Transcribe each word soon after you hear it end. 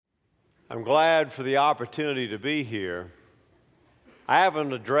I'm glad for the opportunity to be here. I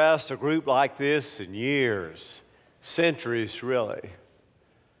haven't addressed a group like this in years, centuries really.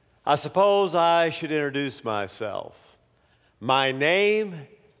 I suppose I should introduce myself. My name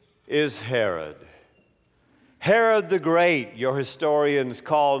is Herod. Herod the Great, your historians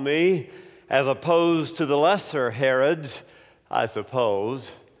call me, as opposed to the lesser Herods, I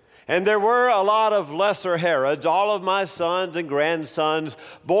suppose. And there were a lot of lesser Herods. All of my sons and grandsons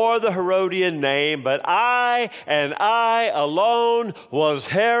bore the Herodian name, but I alone was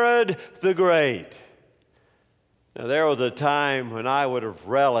Herod the Great. Now, there was a time when I would have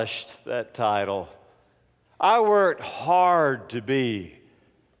relished that title. I worked hard to be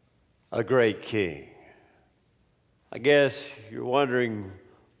a great king. I guess you're wondering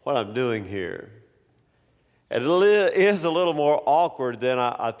what I'm doing here. It is a little more awkward than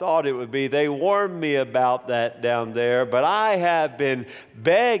I thought it would be. They warned me about that down there, but I have been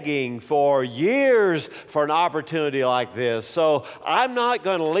begging for years for an opportunity like this, so I'm not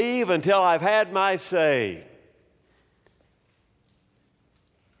going to leave until I've had my say.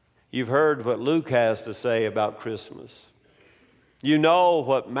 You've heard what Luke has to say about Christmas. You know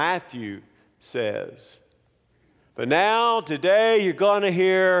what Matthew says. But now, today, you're going to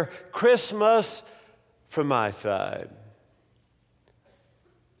hear Christmas from my side.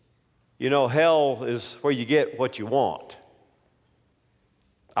 You know, hell is where you get what you want.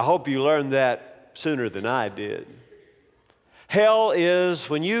 I hope you learned that sooner than I did. Hell is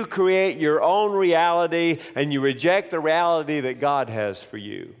when you create your own reality and you reject the reality that God has for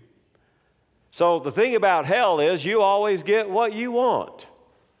you. So the thing about hell is you always get what you want.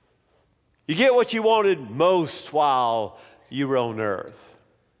 You get what you wanted most while you were on earth.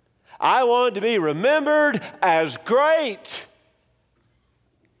 I wanted to be remembered as great.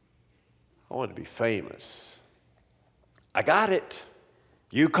 I wanted to be famous. I got it.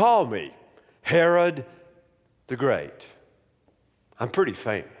 You call me Herod the Great. I'm pretty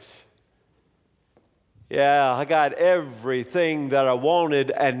famous. Yeah, I got everything that I wanted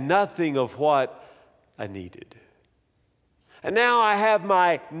and nothing of what I needed. And now I have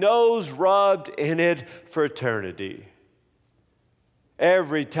my nose rubbed in it for eternity.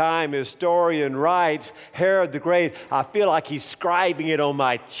 Every time a historian writes Herod the Great, I feel like he's scribing it on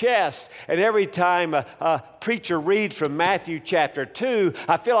my chest. And every time a preacher reads from Matthew chapter 2,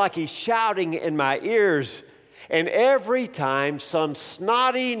 I feel like he's shouting in my ears. And every time some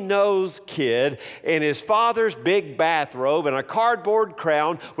snotty-nosed kid in his father's big bathrobe and a cardboard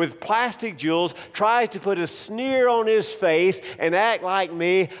crown with plastic jewels tries to put a sneer on his face and act like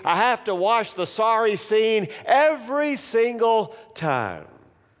me, I have to watch the sorry scene every single time.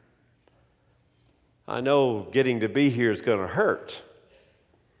 I know getting to be here is going to hurt.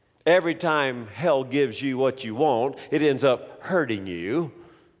 Every time hell gives you what you want, it ends up hurting you.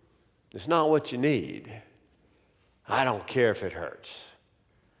 It's not what you need. I don't care if it hurts.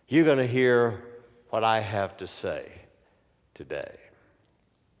 You're going to hear what I have to say today.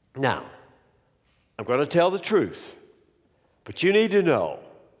 Now, I'm going to tell the truth, but you need to know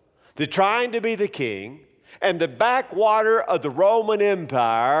that trying to be the king and the backwater of the Roman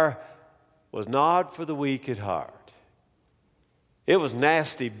Empire was not for the weak at heart. It was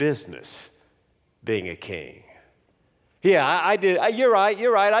nasty business being a king. Yeah, I did. You're right.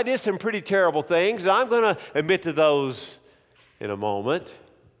 I did some pretty terrible things, and I'm going to admit to those in a moment.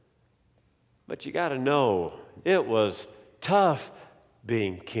 But you got to know, it was tough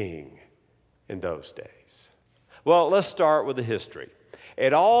being king in those days. Well, let's start with the history.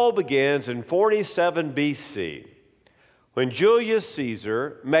 It all begins in 47 BC, when Julius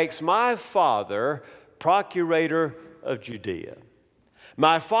Caesar makes my father procurator of Judea.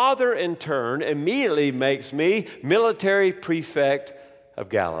 My father, in turn, immediately makes me military prefect of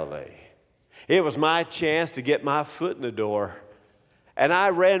Galilee. It was my chance to get my foot in the door, and I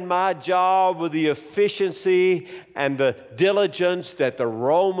ran my job with the efficiency and the diligence that the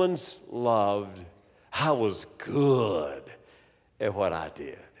Romans loved. I was good at what I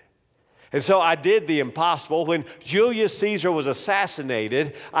did. And so I did the impossible. When Julius Caesar was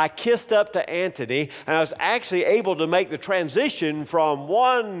assassinated, I kissed up to Antony, and I was actually able to make the transition from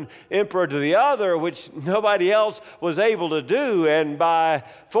one emperor to the other, which nobody else was able to do. And by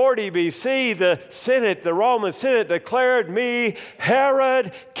 40 BC, the Roman Senate declared me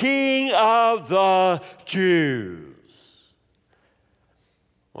Herod, King of the Jews.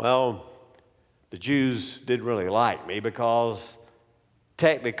 Well, the Jews didn't really like me because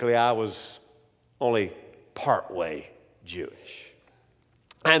technically, I was only partway Jewish.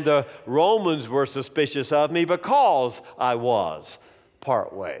 And the Romans were suspicious of me because I was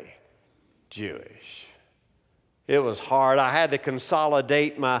partway Jewish. It was hard. I had to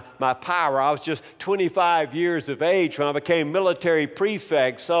consolidate my power. I was just 25 years of age when I became military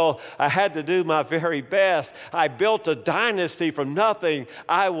prefect, so I had to do my very best. I built a dynasty from nothing.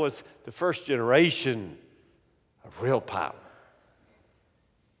 I was the first generation of real power.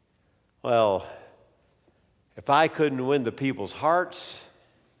 Well, if I couldn't win the people's hearts,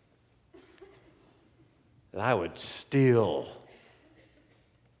 then I would steal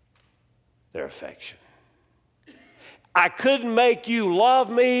their affection. I couldn't make you love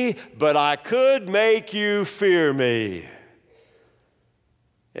me, but I could make you fear me.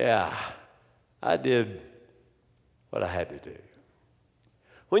 Yeah, I did what I had to do.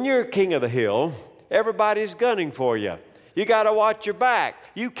 When you're king of the hill, everybody's gunning for you. You got to watch your back.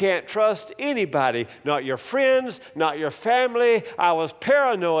 You can't trust anybody, not your friends, not your family. I was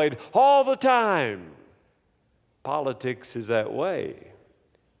paranoid all the time. Politics is that way,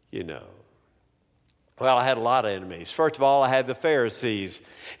 you know. Well, I had a lot of enemies. First of all, I had the Pharisees.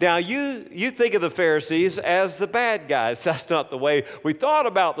 Now, you think of the Pharisees as the bad guys. That's not the way we thought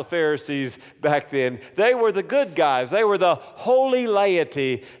about the Pharisees back then. They were the good guys. They were the holy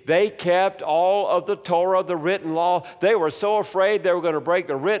laity. They kept all of the Torah, the written law. They were so afraid they were going to break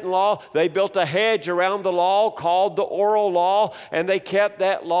the written law. They built a hedge around the law called the oral law, and they kept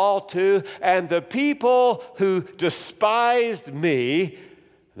that law too. And the people who despised me,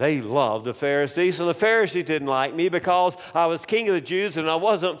 they loved the Pharisees, and the Pharisees didn't like me because I was king of the Jews and I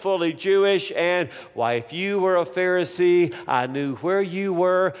wasn't fully Jewish. And why, if you were a Pharisee, I knew where you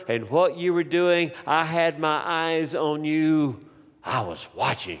were and what you were doing. I had my eyes on you. I was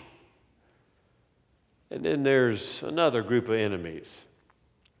watching. And then there's another group of enemies.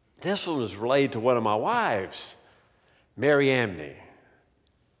 This one was related to one of my wives, Mary Amney.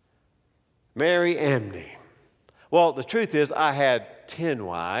 Mary Amney. Well, the truth is I had 10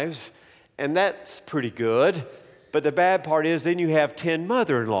 wives, and that's pretty good. But the bad part is then you have 10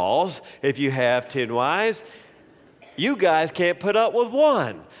 mother-in-laws if you have 10 wives. You guys can't put up with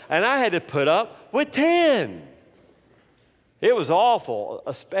one. And I had to put up with 10. It was awful,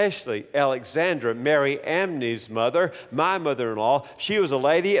 especially Alexandra, Mary Amney's mother, my mother-in-law. She was a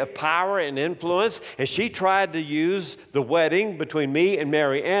lady of power and influence, and she tried to use the wedding between me and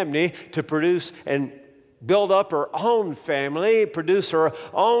Mary Amney to produce and build up her own family, produce her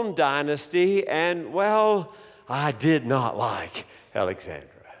own dynasty, and, well, I did not like Alexandra.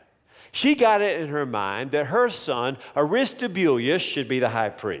 She got it in her mind that her son, Aristobulus, should be the high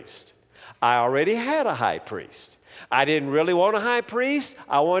priest. I already had a high priest. I didn't really want a high priest.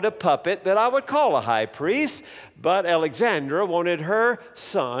 I wanted a puppet that I would call a high priest, but Alexandra wanted her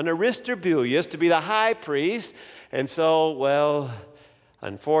son, Aristobulus, to be the high priest, and so, well,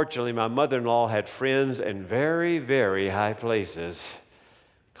 unfortunately, my mother-in-law had friends in very, very high places.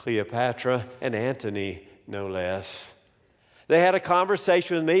 Cleopatra and Antony, no less. They had a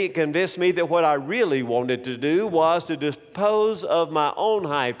conversation with me and convinced me that what I really wanted to do was to dispose of my own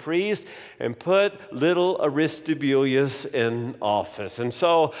high priest and put little Aristobulus in office. And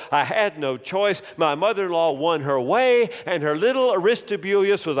so I had no choice. My mother-in-law won her way, and her little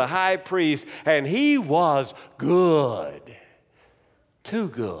Aristobulus was a high priest, and he was good. Too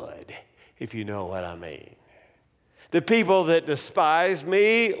good, if you know what I mean. The people that despised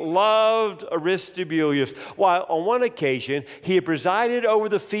me loved Aristobulus, while on one occasion he had presided over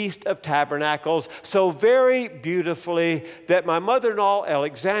the Feast of Tabernacles so very beautifully that my mother-in-law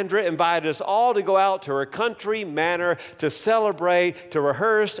Alexandra invited us all to go out to her country manor to celebrate, to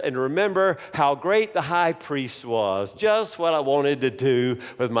rehearse, and remember how great the high priest was. Just what I wanted to do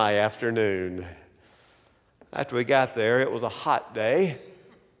with my afternoon. After we got there, it was a hot day.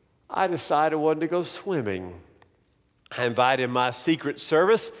 I decided I wanted to go swimming. I invited my Secret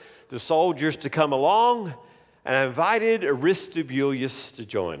Service, the soldiers, to come along, and I invited Aristobulus to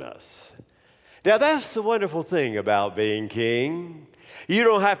join us. Now, that's the wonderful thing about being king. You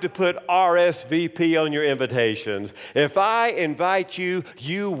don't have to put RSVP on your invitations. If I invite you,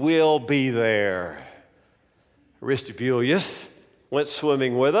 you will be there. Aristobulus went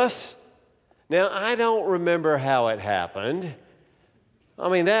swimming with us. Now, I don't remember how it happened. I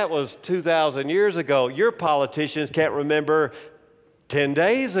mean, that was 2,000 years ago. Your politicians can't remember 10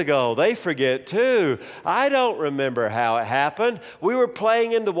 days ago. They forget too. I don't remember how it happened. We were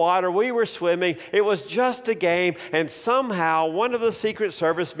playing in the water. We were swimming. It was just a game. And somehow one of the Secret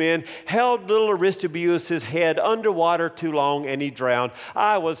Service men held little Aristobulus' head underwater too long and he drowned.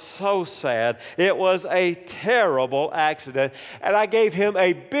 I was so sad. It was a terrible accident. And I gave him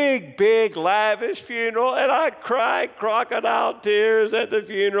a big, big, lavish funeral. And I cried crocodile tears at the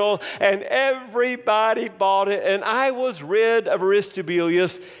funeral. And everybody bought it. And I was rid of Aristobulus.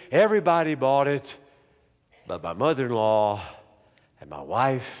 Everybody bought it but my mother-in-law and my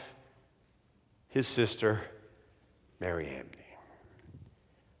wife, his sister, Mary Amney.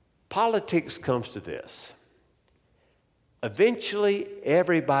 Politics comes to this. Eventually,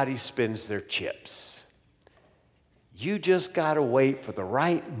 everybody spends their chips. You just got to wait for the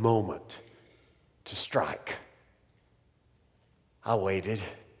right moment to strike. I waited.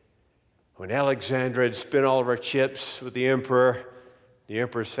 When Alexandra had spent all of her chips with the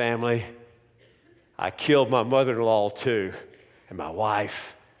emperor's family, I killed my mother-in-law too, and my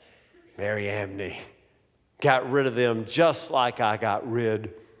wife, Mary Amney. Got rid of them just like I got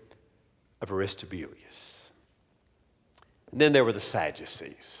rid of Aristobulus. And then there were the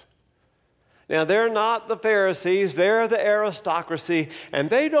Sadducees. Now, they're not the Pharisees, they're the aristocracy, and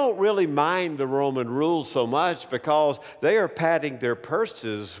they don't really mind the Roman rules so much because they are padding their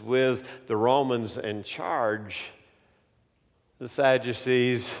purses with the Romans in charge. The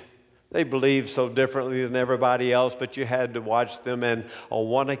Sadducees, they believed so differently than everybody else, but you had to watch them. And on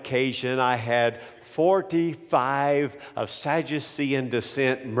one occasion, I had 45 of Sadducean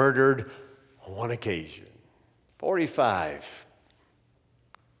descent murdered on one occasion. 45.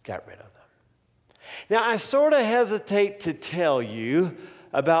 Got rid of them. Now, I sort of hesitate to tell you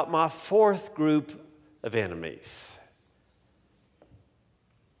about my fourth group of enemies.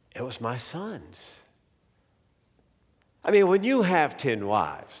 It was my sons. I mean, when you have 10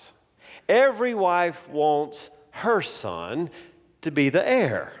 wives, every wife wants her son to be the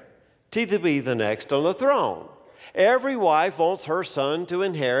heir, to be the next on the throne. Every wife wants her son to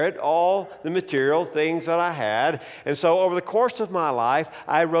inherit all the material things that I had. And so over the course of my life,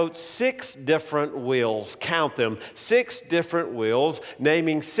 I wrote 6 different wills. Count them. 6 different wills,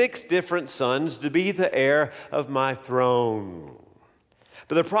 naming 6 different sons to be the heir of my throne.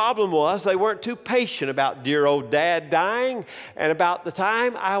 But the problem was they weren't too patient about dear old dad dying. And about the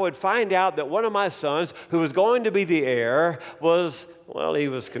time I would find out that one of my sons, who was going to be the heir, he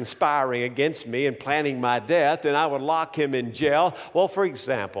was conspiring against me and planning my death, and I would lock him in jail. Well, for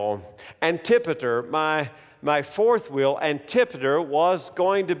example, Antipater, my fourth will, Antipater was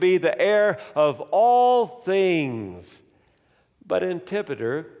going to be the heir of all things. But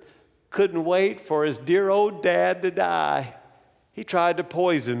Antipater couldn't wait for his dear old dad to die. He tried to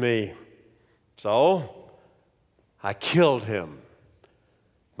poison me. So I killed him,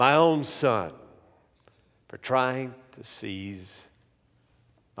 my own son, for trying to seize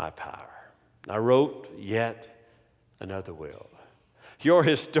my power. I wrote yet another will. Your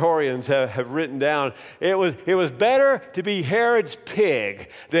historians have written down, it was better to be Herod's pig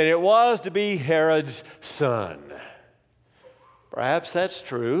than it was to be Herod's son. Perhaps that's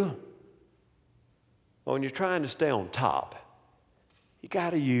true. But when you're trying to stay on top, you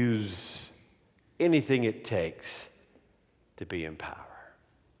got to use anything it takes to be in power.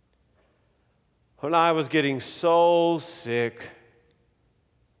 When I was getting so sick,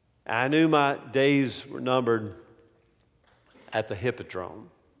 I knew my days were numbered at the Hippodrome.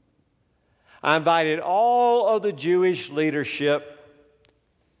 I invited all of the Jewish leadership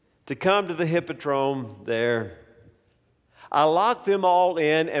to come to the Hippodrome there. I locked them all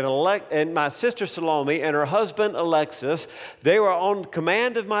in, and my sister Salome and her husband Alexis, they were on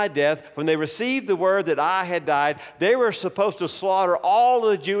command of my death. When they received the word that I had died, they were supposed to slaughter all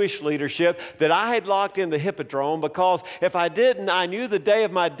the Jewish leadership that I had locked in the Hippodrome, because if I didn't, I knew the day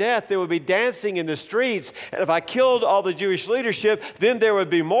of my death there would be dancing in the streets, and if I killed all the Jewish leadership, then there would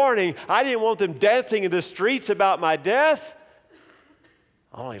be mourning. I didn't want them dancing in the streets about my death.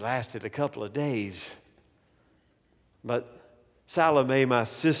 It only lasted a couple of days. But Salome, my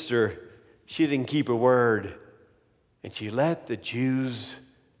sister, she didn't keep her word, and she let the Jews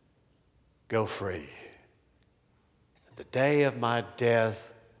go free. The day of my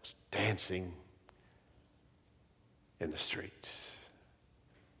death was dancing in the streets.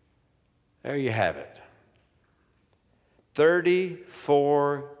 There you have it.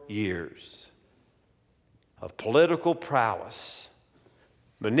 34 years of political prowess,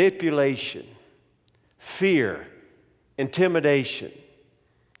 manipulation, fear, intimidation,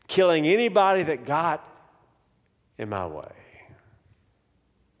 killing anybody that got in my way.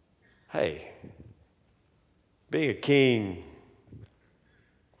 Hey, being a king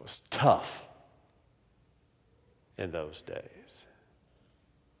was tough in those days.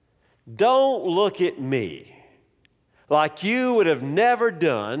 Don't look at me like you would have never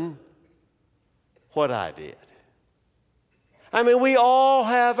done what I did. I mean, we all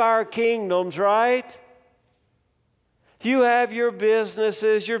have our kingdoms, right? You have your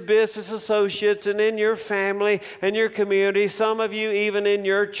businesses, your business associates, and in your family and your community, some of you even in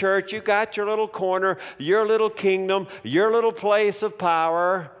your church, you got your little corner, your little kingdom, your little place of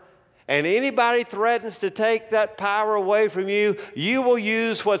power. and anybody threatens to take that power away from you, you will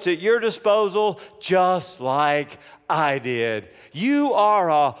use what's at your disposal just like I did. You are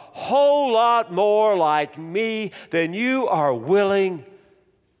a whole lot more like me than you are willing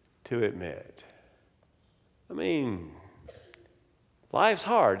to admit. I mean, life's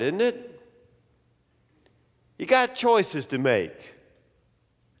hard, isn't it? You got choices to make.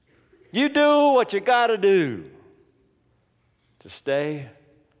 You do what you got to do to stay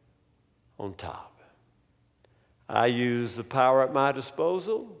on top. I use the power at my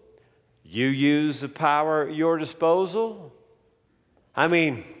disposal. You use the power at your disposal. I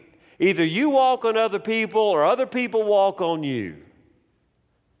mean, either you walk on other people or other people walk on you.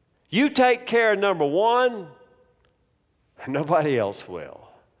 You take care of number one, and nobody else will.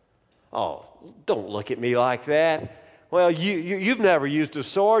 Oh, don't look at me like that. Well, you've never used a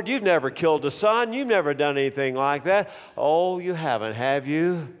sword. You've never killed a son. You've never done anything like that. Oh, you haven't, have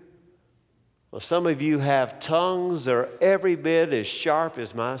you? Well, some of you have tongues that are every bit as sharp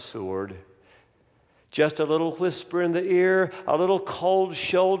as my sword. Just a little whisper in the ear, a little cold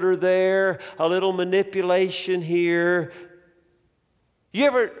shoulder there, a little manipulation here. You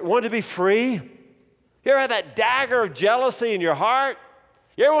ever want to be free? You ever have that dagger of jealousy in your heart?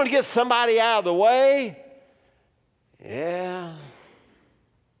 You ever want to get somebody out of the way? Yeah,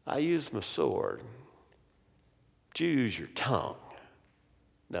 I use my sword. But you use your tongue,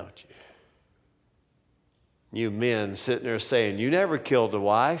 don't you? You men sitting there saying, you never killed a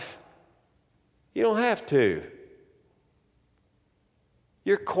wife. You don't have to.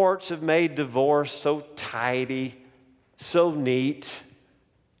 Your courts have made divorce so tidy, so neat.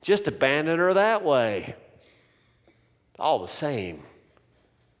 Just abandon her that way. All the same,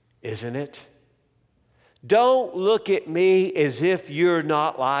 isn't it? Don't look at me as if you're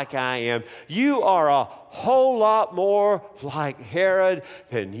not like I am. You are a whole lot more like Herod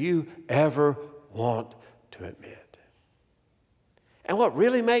than you ever want to admit. And what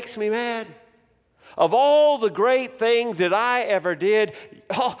really makes me mad, of all the great things that I ever did,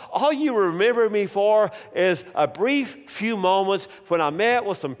 all you remember me for is a brief few moments when I met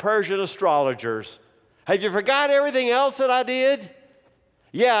with some Persian astrologers. Have you forgot everything else that I did?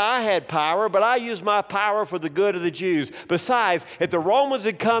 Yeah, I had power, but I used my power for the good of the Jews. Besides, if the Romans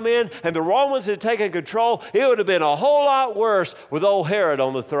had come in and the Romans had taken control, it would have been a whole lot worse with old Herod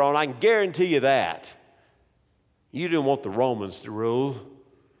on the throne. I can guarantee you that. You didn't want the Romans to rule.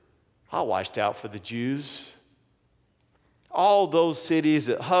 I watched out for the Jews. All those cities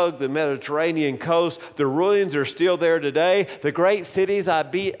that hug the Mediterranean coast, the ruins are still there today. The great cities I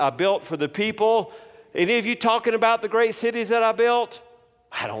built for the people. Any of you talking about the great cities that I built?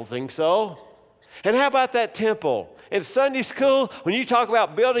 I don't think so. And how about that temple? In Sunday school, when you talk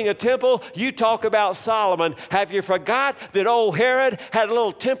about building a temple, you talk about Solomon. Have you forgot that old Herod had a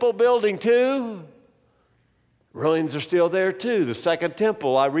little temple building too? Ruins are still there too. The second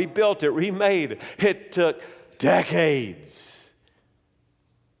temple, I rebuilt it, remade it. It took decades.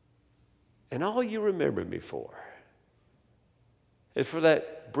 And all you remember me for is for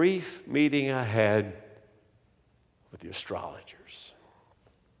that brief meeting I had with the astrologers.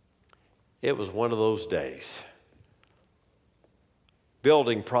 It was one of those days.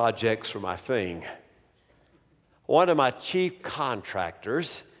 Building projects were my thing. One of my chief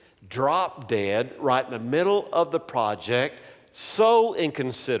contractors dropped dead right in the middle of the project. So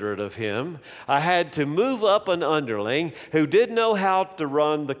inconsiderate of him. I had to move up an underling who didn't know how to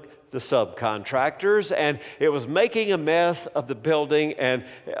run the subcontractors, and it was making a mess of the building. And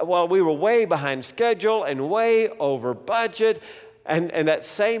while we were way behind schedule and way over budget, and that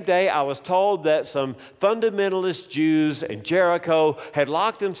same day, I was told that some fundamentalist Jews in Jericho had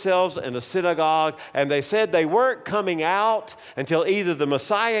locked themselves in a synagogue, and they said they weren't coming out until either the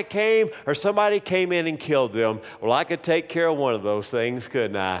Messiah came or somebody came in and killed them. Well, I could take care of one of those things,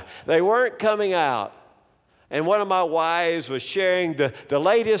 couldn't I? They weren't coming out. And one of my wives was sharing the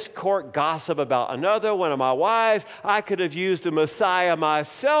latest court gossip about another one of my wives. I could have used a Messiah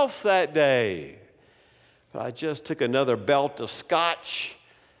myself that day. But I just took another belt of scotch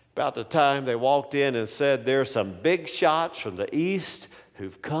about the time they walked in and said, there's some big shots from the east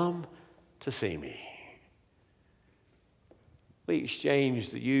who've come to see me. We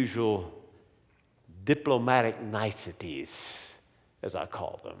exchanged the usual diplomatic niceties, as I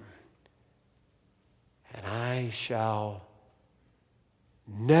call them. And I shall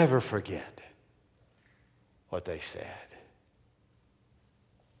never forget what they said.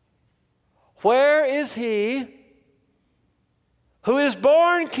 Where is he who is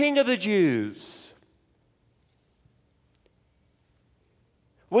born King of the Jews?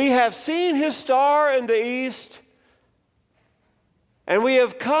 We have seen his star in the east and we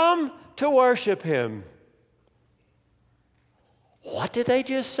have come to worship him. What did they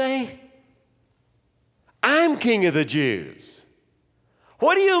just say? I'm King of the Jews.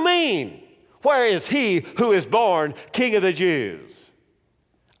 What do you mean? Where is he who is born King of the Jews?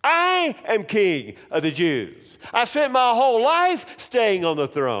 I am King of the Jews. I spent my whole life staying on the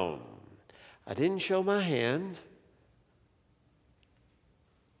throne. I didn't show my hand.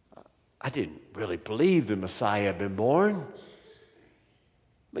 I didn't really believe the Messiah had been born.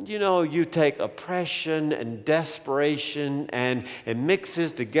 But you know, you take oppression and desperation and it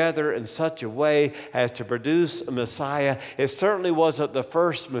mixes together in such a way as to produce a Messiah. It certainly wasn't the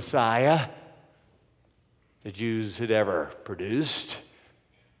first Messiah the Jews had ever produced.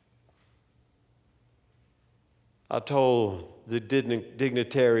 I told the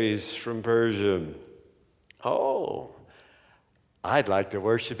dignitaries from Persia, oh, I'd like to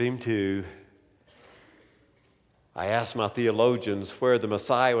worship him too. I asked my theologians where the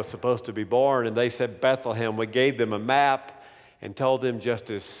Messiah was supposed to be born, and they said Bethlehem. We gave them a map and told them just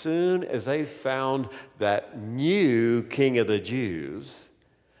as soon as they found that new King of the Jews,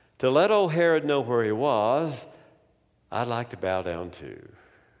 to let old Herod know where he was, I'd like to bow down too.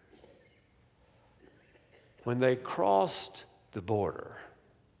 When they crossed the border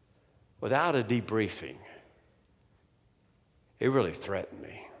without a debriefing, it really threatened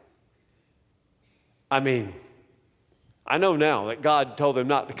me. I mean, I know now that God told them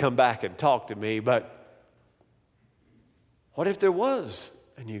not to come back and talk to me, but what if there was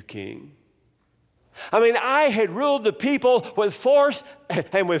a new king? I mean, I had ruled the people with force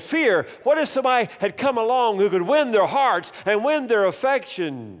and with fear. What if somebody had come along who could win their hearts and win their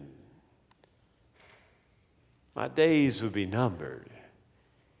affection? My days would be numbered,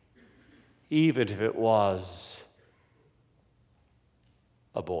 even if it was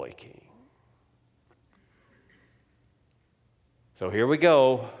a boy king. So here we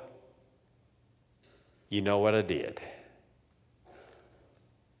go. You know what I did.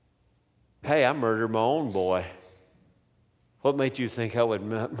 Hey, I murdered my own boy. What made you think I would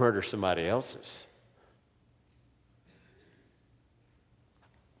murder somebody else's?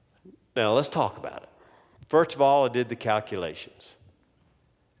 Now, let's talk about it. First of all, I did the calculations.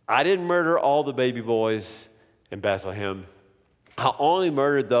 I didn't murder all the baby boys in Bethlehem. I only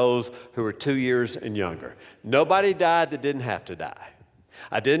murdered those who were 2 years and younger. Nobody died that didn't have to die.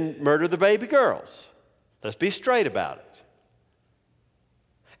 I didn't murder the baby girls. Let's be straight about it.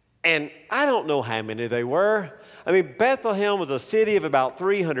 And I don't know how many they were. I mean, Bethlehem was a city of about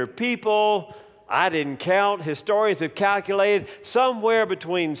 300 people. I didn't count. Historians have calculated somewhere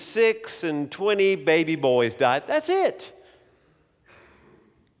between 6 and 20 baby boys died. That's it.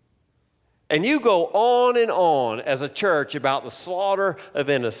 And you go on as a church about the slaughter of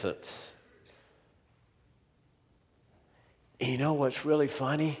innocents. And you know what's really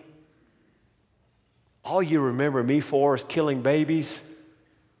funny? All you remember me for is killing babies.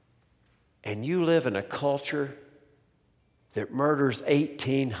 And you live in a culture that murders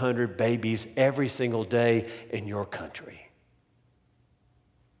 1,800 babies every single day in your country.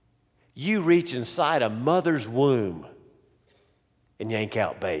 You reach inside a mother's womb and yank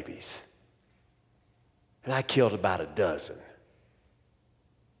out babies. And I killed about a dozen.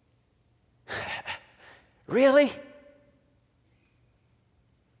 Really?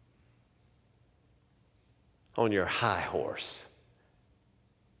 On your high horse.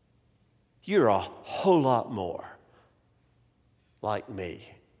 You're a whole lot more like me.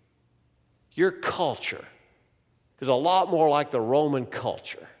 Your culture is a lot more like the Roman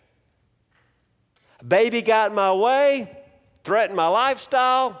culture. A baby got in my way, threatened my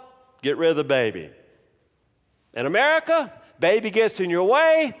lifestyle, get rid of the baby. In America, baby gets in your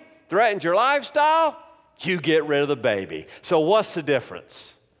way, threatens your lifestyle, you get rid of the baby. So what's the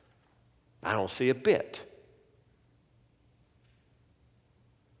difference? I don't see a bit.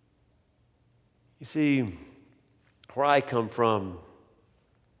 You see, where I come from,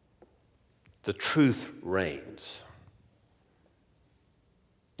 the truth reigns.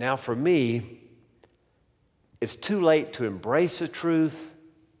 Now, for me, it's too late to embrace the truth,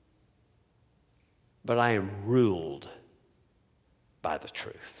 but I am ruled by the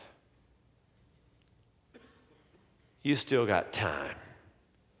truth. You still got time.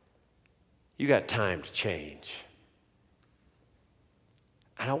 You got time to change.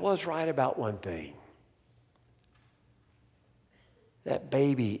 And I was right about one thing. That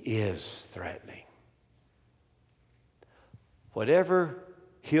baby is threatening. Whatever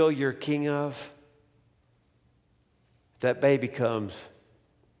hill you're king of, if that baby comes,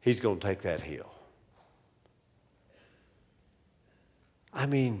 he's going to take that hill. I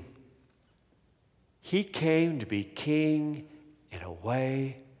mean, he came to be king in a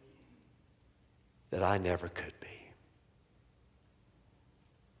way that I never could be.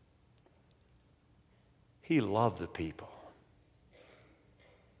 He loved the people.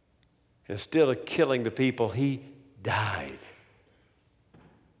 Instead of killing the people, he died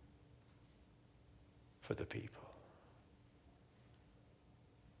for the people.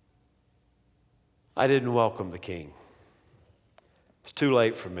 I didn't welcome the king. It's too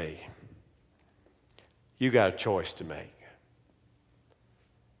late for me. You got a choice to make.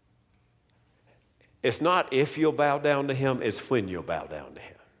 It's not if you'll bow down to him, it's when you'll bow down to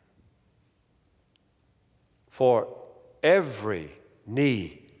him. For every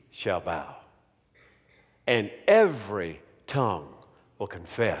knee shall bow, and every tongue will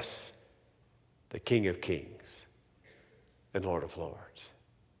confess the King of Kings and Lord of Lords.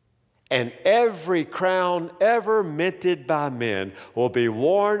 And every crown ever minted by men will be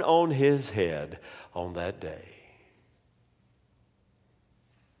worn on his head on that day.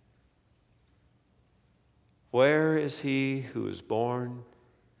 Where is he who is born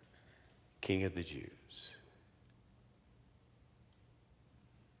King of the Jews?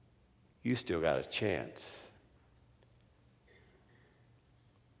 You still got a chance.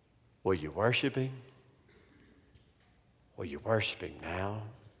 Will you worship him? Will you worship him now?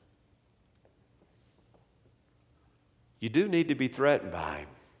 You do need to be threatened by him.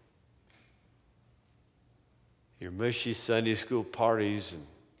 Your mushy Sunday school parties, and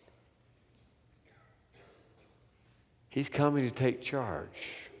he's coming to take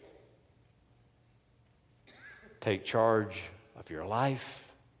charge. Take charge of your life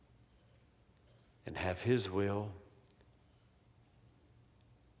and have his will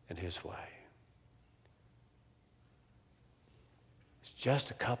and his way. It's just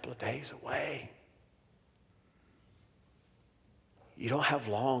a couple of days away. You don't have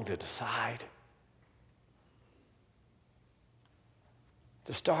long to decide.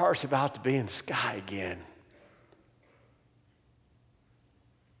 The star's about to be in the sky again.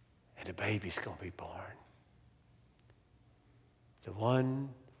 And a baby's going to be born. The one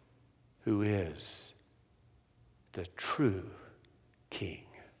who is the true King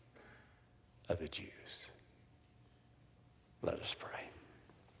of the Jews. Let us pray.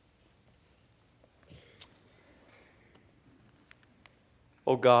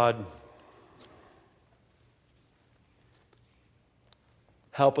 Oh God,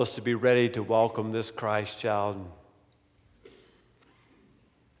 help us to be ready to welcome this Christ child.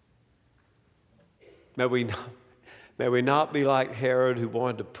 May we not be like Herod, who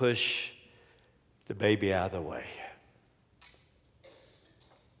wanted to push the baby out of the way.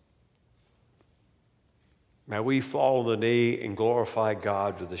 May we fall on the knee and glorify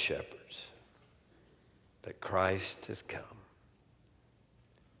God to the shepherds that Christ has come.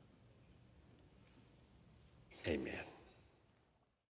 Amen.